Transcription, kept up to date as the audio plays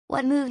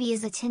What movie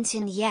is a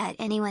Tintin yet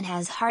anyone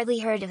has hardly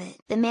heard of it?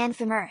 The Man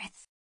from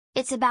Earth.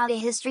 It's about a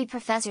history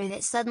professor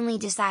that suddenly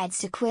decides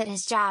to quit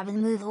his job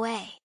and move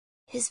away.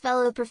 His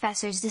fellow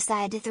professors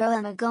decide to throw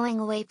him a going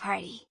away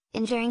party,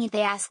 and during it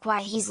they ask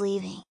why he's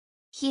leaving.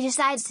 He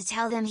decides to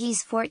tell them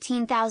he's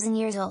 14,000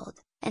 years old,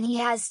 and he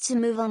has to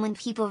move on when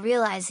people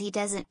realize he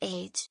doesn't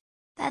age.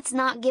 That's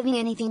not giving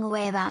anything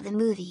away about the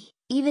movie,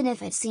 even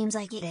if it seems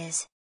like it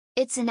is.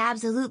 It's an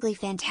absolutely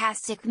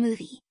fantastic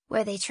movie,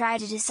 where they try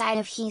to decide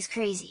if he's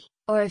crazy,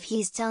 or if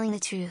he's telling the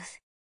truth.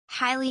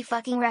 Highly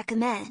fucking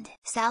recommend!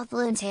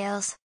 Southland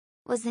Tales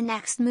was the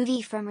next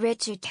movie from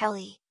Richard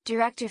Kelly,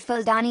 director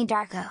Donnie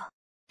Darko.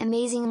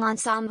 Amazing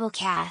ensemble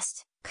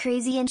cast,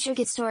 crazy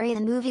intricate story.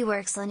 The movie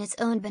works on its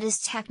own but is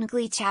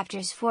technically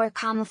chapters 4,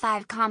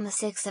 5,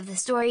 6 of the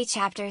story.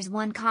 Chapters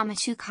 1,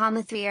 2,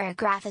 3 are a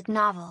graphic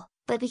novel,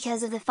 but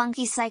because of the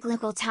funky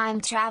cyclical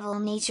time travel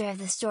nature of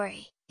the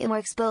story, it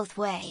works both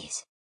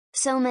ways.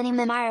 So many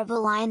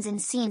memorable lines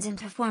and scenes and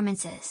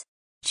performances.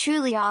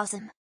 Truly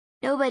awesome!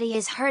 Nobody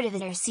has heard of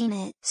it or seen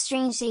it.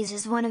 Strange Days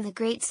is one of the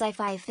great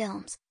sci-fi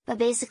films, but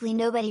basically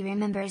nobody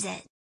remembers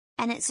it.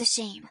 And it's a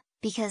shame,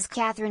 because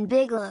Catherine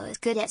Bigelow is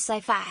good at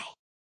sci-fi.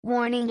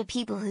 Warning to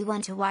people who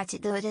want to watch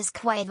it, though it is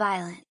quite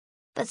violent.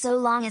 But so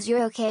long as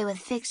you're okay with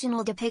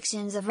fictional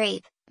depictions of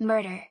rape,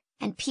 murder,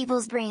 and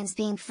people's brains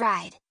being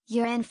fried,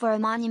 you're in for a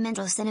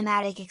monumental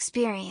cinematic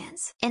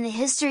experience. In the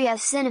history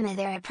of cinema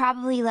there are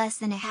probably less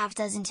than a half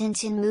dozen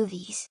Tintin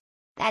movies.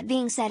 That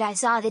being said, I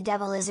Saw the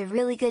Devil is a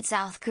really good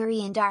South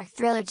Korean dark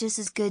thriller, just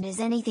as good as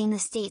anything the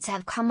States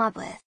have come up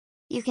with.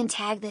 You can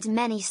tag that to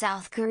many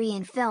South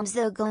Korean films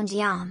though: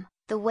 Gonjiam,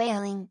 The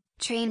Wailing,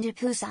 Train to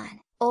Busan,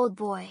 Old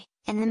Boy,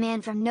 and The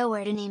Man from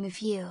Nowhere to name a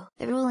few.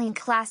 The Ruling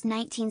Class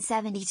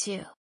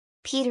 1972.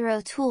 Peter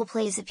O'Toole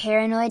plays a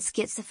paranoid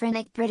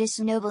schizophrenic British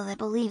noble that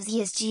believes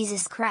he is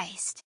Jesus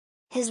Christ.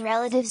 His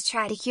relatives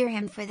try to cure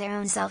him for their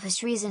own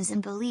selfish reasons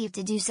and believe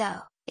to do so,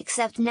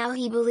 except now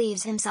he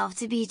believes himself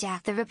to be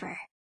Jack the Ripper.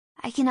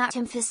 I cannot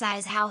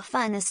emphasize how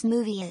fun this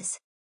movie is.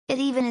 It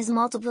even has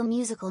multiple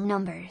musical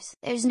numbers.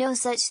 There's no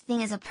such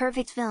thing as a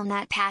perfect film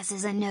that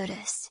passes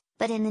unnoticed,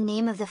 but In the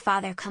Name of the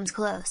Father comes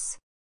close.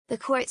 The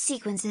court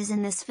sequences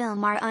in this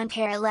film are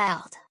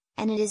unparalleled,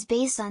 and it is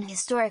based on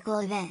historical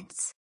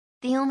events.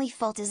 The only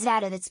fault is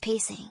that of its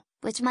pacing,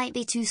 which might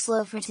be too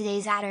slow for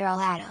today's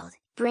Adderall-addled,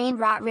 brain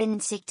rot-ridden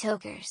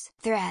TikTokers.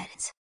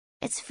 Threads.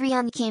 It's free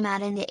on came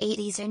out in the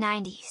 80s or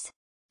 90s.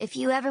 If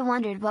you ever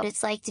wondered what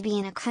it's like to be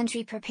in a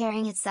country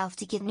preparing itself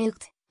to get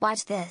nuked,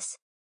 watch this.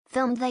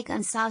 Filmed like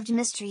unsolved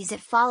mysteries,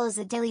 it follows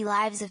the daily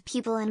lives of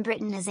people in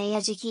Britain as they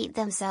educate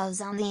themselves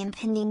on the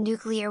impending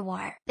nuclear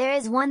war. There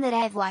is one that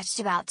I've watched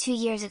about 2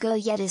 years ago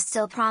yet is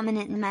still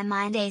prominent in my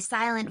mind, a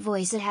silent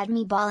voice that had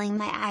me bawling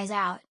my eyes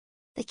out.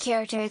 The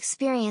character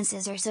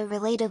experiences are so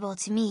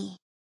relatable to me.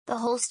 The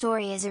whole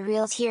story is a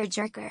real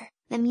tearjerker,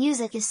 the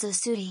music is so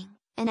soothing,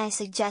 and I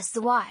suggest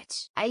the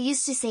watch. I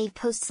used to save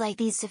posts like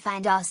these to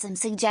find awesome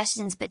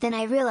suggestions, but then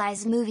I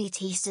realized movie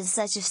taste is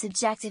such a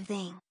subjective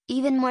thing,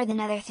 even more than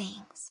other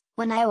things.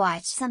 When I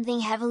watched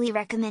something heavily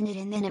recommended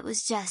and then it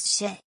was just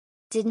shit.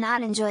 Did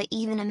not enjoy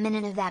even a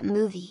minute of that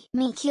movie.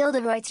 Michiel de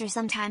Ruyter,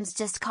 sometimes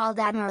just called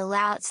Admiral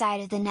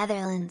outside of the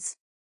Netherlands.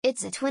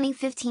 It's a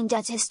 2015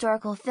 Dutch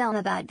historical film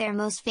about their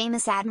most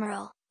famous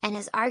admiral, and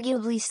has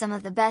arguably some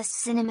of the best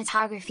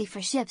cinematography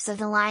for ships of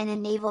the line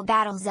and naval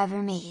battles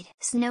ever made.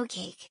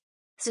 Snowcake.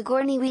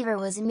 Sigourney Weaver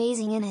was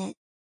amazing in it.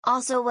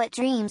 Also What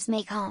Dreams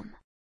May Come.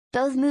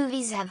 Both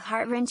movies have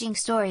heart-wrenching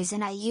stories,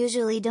 and I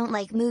usually don't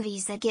like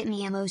movies that get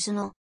me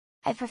emotional.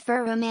 I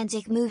prefer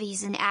romantic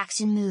movies and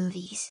action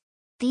movies.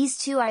 These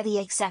two are the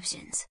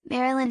exceptions.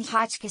 Marilyn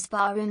Hotchkiss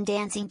Ballroom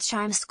Dancing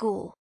Charm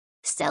School.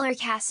 Stellar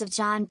cast of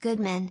John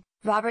Goodman,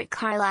 Robert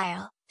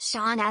Carlyle,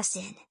 Sean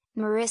Astin,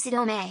 Marissa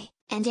Tomei,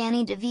 and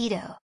Danny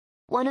DeVito.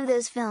 One of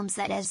those films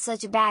that has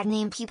such a bad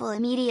name people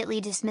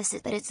immediately dismiss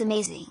it, but it's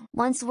amazing.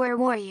 Once Were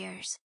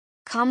Warriors.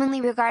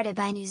 Commonly regarded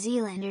by New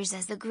Zealanders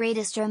as the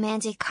greatest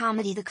romantic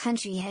comedy the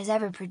country has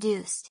ever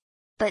produced.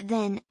 But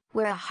then,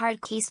 we're a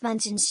hard case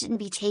bunch and shouldn't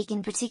be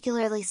taken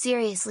particularly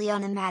seriously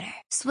on the matter.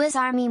 Swiss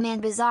Army Man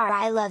Bizarre.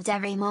 I loved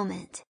every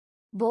moment.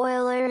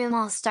 Boiler Room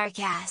All-Star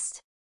Cast.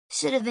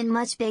 Should have been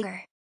much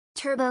bigger.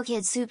 Turbo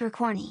Kid super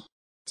corny.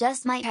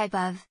 Just my type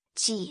of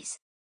cheese.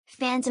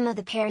 Phantom of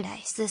the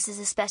Paradise. This is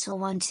a special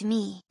one to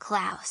me.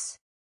 Klaus.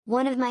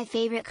 One of my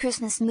favorite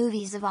Christmas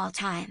movies of all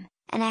time,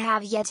 and I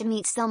have yet to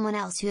meet someone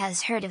else who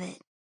has heard of it.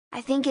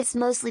 I think it's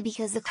mostly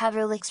because the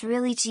cover looks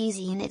really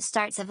cheesy and it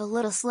starts off a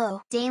little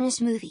slow. Danish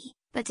movie,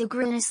 but De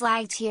Grune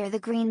slagged here. The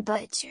Green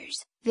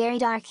Butchers. Very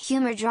dark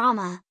humor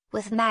drama,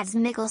 with Mads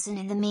Mikkelsen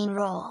in the main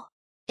role.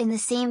 In the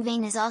same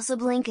vein is also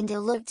Blink and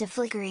Look to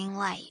Flickering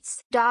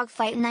Lights.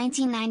 Dogfight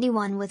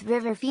 1991 with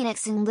River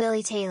Phoenix and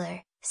Lily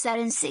Taylor, set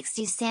in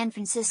 60s San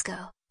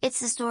Francisco. It's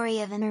the story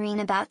of a Marine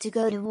about to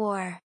go to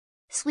war.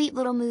 Sweet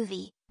little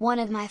movie, one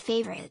of my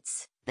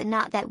favorites, but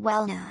not that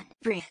well known.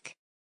 Brick.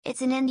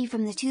 It's an indie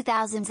from the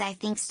 2000s, I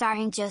think,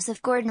 starring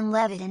Joseph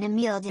Gordon-Levitt and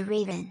Emile de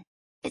Raven.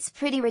 It's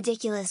pretty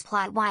ridiculous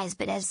plot-wise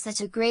but has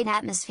such a great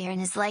atmosphere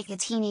and is like a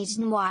teenage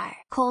noir.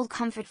 Cold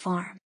Comfort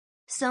Farm.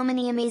 So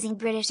many amazing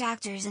British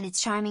actors and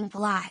its charming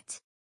plot.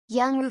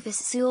 Young Rufus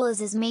Sewell is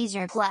his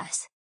major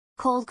plus.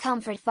 Cold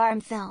Comfort Farm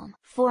film,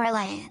 Four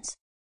Lions.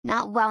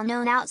 Not well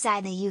known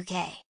outside the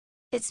UK.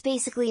 It's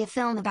basically a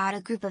film about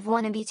a group of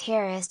wannabe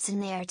terrorists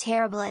and they are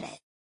terrible at it.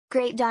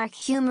 Great dark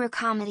humor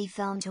comedy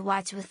film to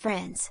watch with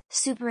friends.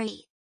 Super 8.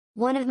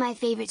 One of my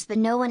favorites but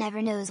no one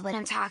ever knows what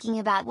I'm talking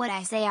about when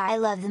I say I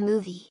love the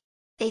movie.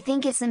 They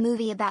think it's a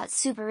movie about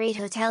Super 8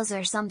 hotels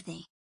or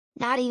something.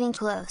 Not even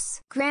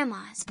close.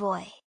 Grandma's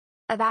Boy.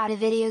 About a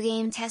video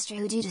game tester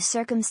who due to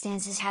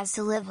circumstances has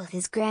to live with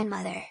his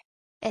grandmother.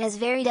 It has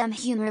very dumb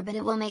humor but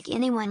it will make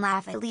anyone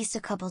laugh at least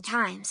a couple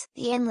times.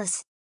 The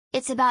Endless.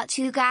 It's about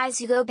two guys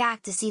who go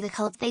back to see the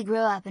cult they grew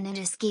up in and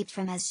escaped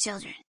from as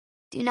children.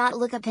 Do not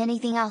look up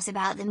anything else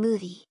about the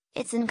movie,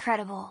 it's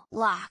incredible.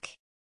 Lock.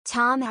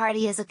 Tom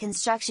Hardy as a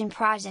construction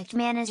project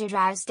manager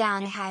drives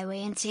down a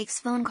highway and takes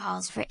phone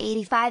calls for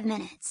 85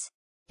 minutes.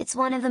 It's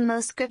one of the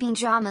most gripping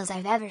dramas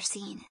I've ever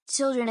seen.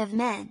 Children of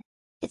Men.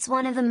 It's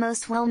one of the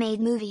most well-made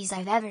movies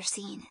I've ever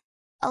seen.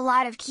 A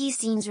lot of key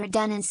scenes were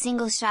done in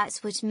single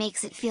shots which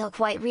makes it feel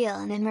quite real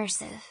and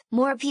immersive.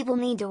 More people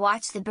need to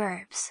watch The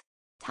Burbs.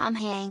 Tom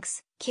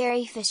Hanks,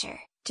 Carrie Fisher,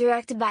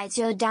 directed by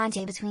Joe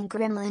Dante between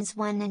Gremlins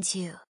 1 and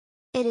 2.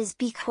 It is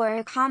peak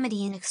horror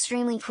comedy and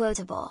extremely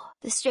quotable.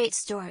 The Straight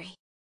Story.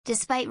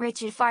 Despite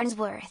Richard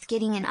Farnsworth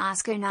getting an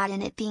Oscar nod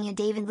and it being a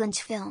David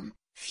Lynch film,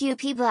 few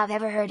people have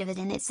ever heard of it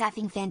and it's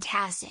effing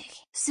fantastic.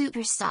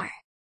 Superstar.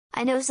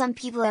 I know some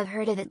people have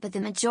heard of it but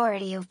the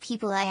majority of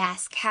people I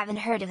ask haven't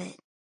heard of it.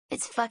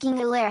 It's fucking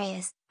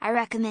hilarious, I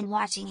recommend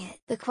watching it.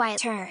 The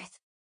Quiet Earth.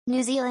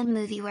 New Zealand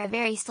movie where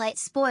very slight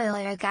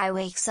spoiler a guy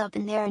wakes up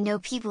and there are no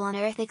people on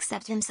Earth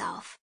except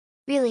himself.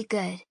 Really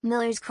good.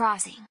 Miller's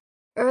Crossing.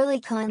 Early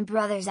Coen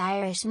Brothers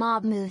Irish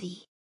mob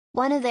movie.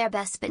 One of their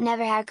best but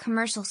never had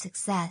commercial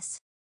success.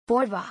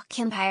 Boardwalk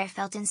Empire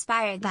felt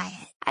inspired by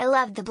it. I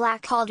loved The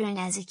Black Cauldron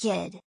as a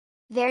kid.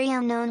 Very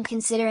unknown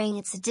considering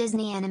it's a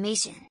Disney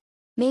animation.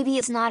 Maybe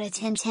it's not a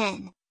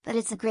 10/10, but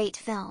it's a great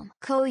film.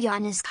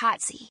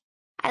 Koyaanisqatsi.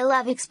 I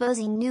love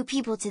exposing new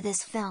people to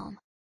this film.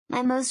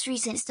 My most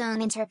recent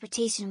Stone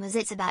interpretation was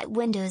It's About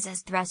Windows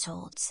as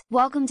Thresholds.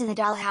 Welcome to the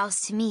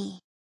Dollhouse to me.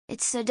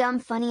 It's so dumb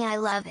funny I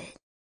love it.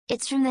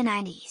 It's from the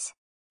 90s.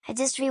 I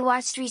just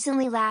rewatched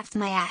recently, laughed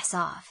my ass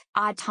off.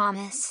 Odd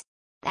Thomas.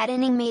 That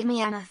ending made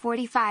me I'm a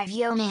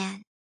 45-yo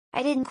man.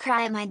 I didn't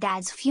cry at my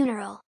dad's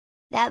funeral.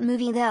 That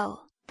movie though,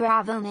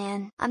 bravo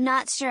man. I'm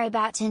not sure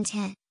about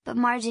Tintin, but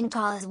Margin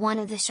Call is one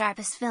of the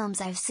sharpest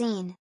films I've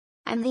seen.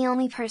 I'm the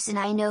only person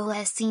I know who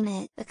has seen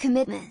it. The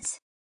Commitments.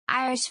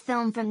 Irish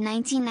film from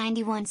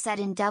 1991 set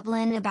in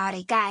Dublin about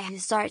a guy who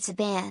starts a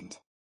band.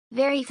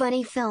 Very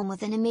funny film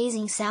with an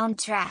amazing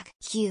soundtrack.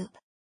 Cube.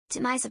 To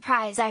my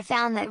surprise I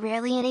found that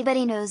rarely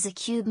anybody knows the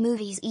Cube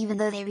movies even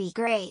though they re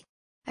great.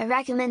 I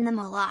recommend them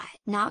a lot.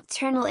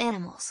 Nocturnal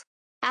Animals.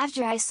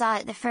 After I saw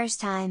it the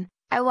first time,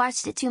 I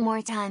watched it 2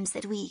 more times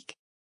that week.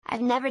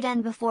 I've never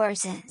done before or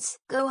since.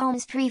 Go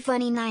Home's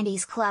pre-funny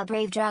 90s club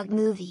rave drug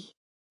movie.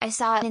 I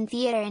saw it in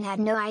theater and had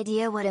no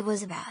idea what it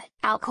was about.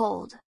 Out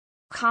Cold.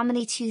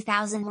 Comedy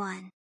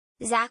 2001.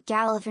 Zach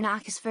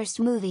Galifianakis' first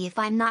movie if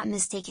I'm not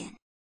mistaken.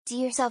 Do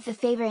yourself a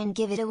favor and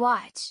give it a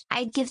watch.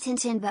 I'd give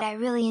Tintin but I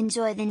really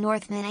enjoy The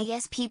Northman. I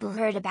guess people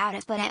heard about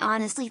it but I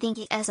honestly think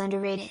it's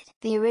underrated.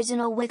 The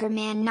original Wicker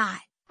Man,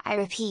 not, I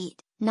repeat,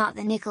 not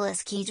the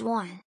Nicolas Cage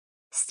one.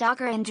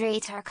 Stalker Andrei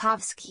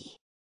Tarkovsky.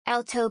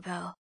 El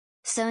Topo.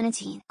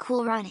 Sonatine.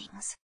 Cool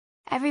Runnings.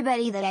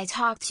 Everybody that I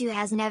talk to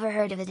has never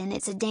heard of it and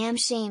it's a damn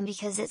shame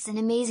because it's an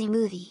amazing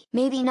movie.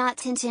 Maybe not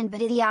Tintin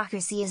but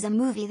Idiocracy is a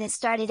movie that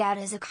started out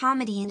as a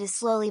comedy and is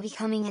slowly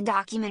becoming a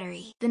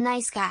documentary. The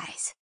Nice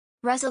Guys.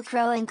 Russell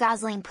Crowe and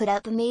Gosling put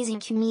up amazing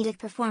comedic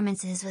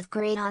performances with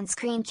great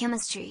on-screen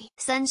chemistry.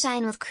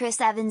 Sunshine with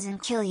Chris Evans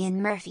and Cillian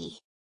Murphy.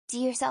 Do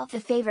yourself a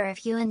favor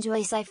if you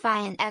enjoy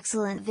sci-fi and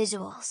excellent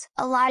visuals.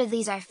 A lot of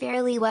these are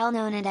fairly well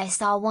known and I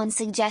saw one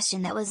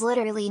suggestion that was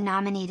literally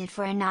nominated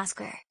for an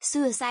Oscar.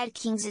 Suicide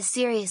Kings is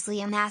seriously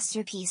a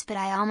masterpiece but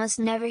I almost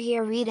never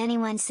read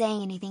anyone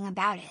saying anything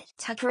about it.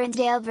 Tucker and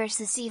Dale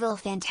vs. Evil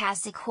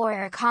fantastic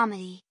horror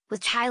comedy,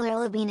 with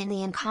Tyler Labine and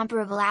the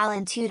incomparable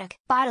Alan Tudyk.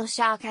 Bottle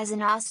Shock has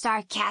an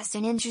all-star cast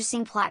and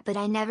interesting plot but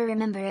I never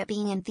remember it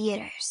being in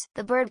theaters.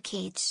 The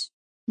Birdcage.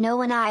 No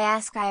one I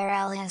ask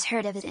IRL has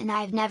heard of it and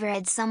I've never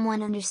had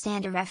someone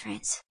understand a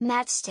reference.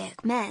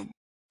 Matchstick Men.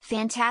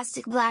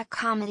 Fantastic black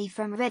comedy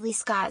from Ridley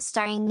Scott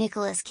starring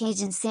Nicolas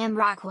Cage and Sam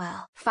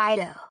Rockwell.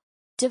 Fido.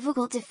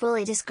 Difficult to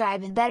fully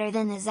describe and better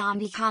than the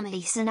zombie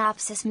comedy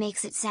synopsis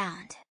makes it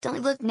sound.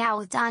 Don't Look Now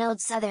with Donald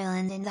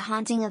Sutherland and The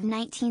Haunting of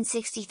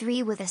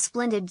 1963 with a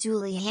splendid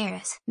Julie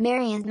Harris.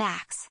 Mary and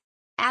Max.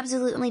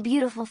 Absolutely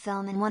beautiful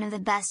film and one of the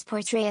best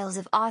portrayals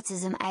of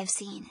autism I've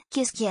seen.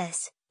 Kiss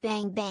Kiss,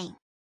 Bang Bang.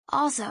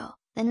 Also,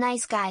 The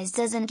Nice Guys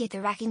doesn't get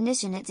the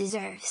recognition it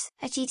deserves.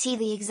 HET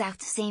the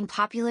exact same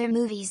popular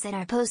movies that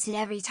are posted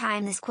every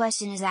time this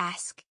question is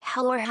asked.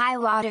 Hell or High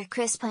Water,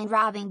 Chris Pine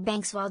robbing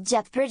banks while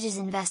Jeff Bridges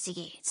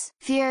investigates.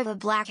 Fear of a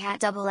Black Hat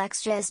double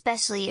extra,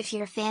 especially if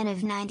you're a fan of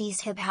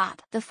 90s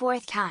hip-hop. The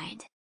Fourth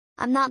Kind.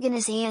 I'm not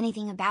gonna say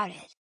anything about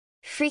it.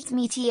 Freaked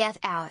me TF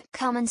out.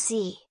 Come and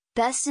see.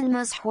 Best and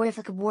most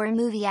horrific war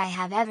movie I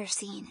have ever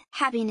seen.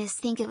 Happiness,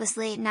 think it was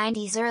late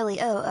 90s early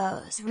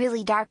 00s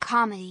really dark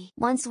comedy.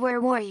 Once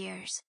Were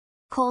Warriors.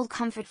 Cold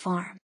Comfort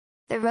Farm.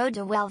 The Road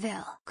to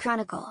Wellville.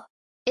 Chronicle.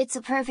 It's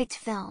a perfect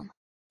film.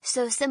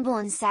 So simple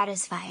and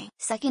satisfying.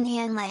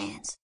 Secondhand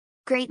Lands.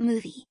 Great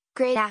movie,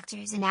 great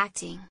actors and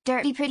acting.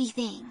 Dirty Pretty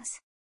Things.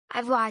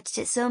 I've watched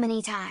it so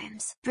many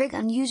times. Brig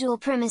unusual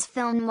premise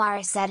film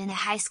noir set in a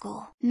high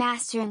school.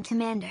 Master and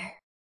Commander.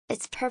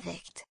 It's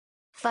perfect.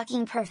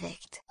 Fucking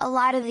perfect. A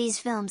lot of these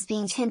films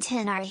being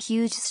Tintin are a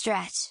huge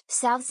stretch.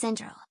 South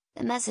Central.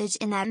 The message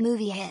in that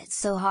movie hits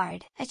so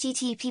hard.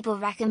 HET people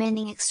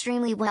recommending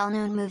extremely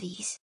well-known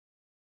movies.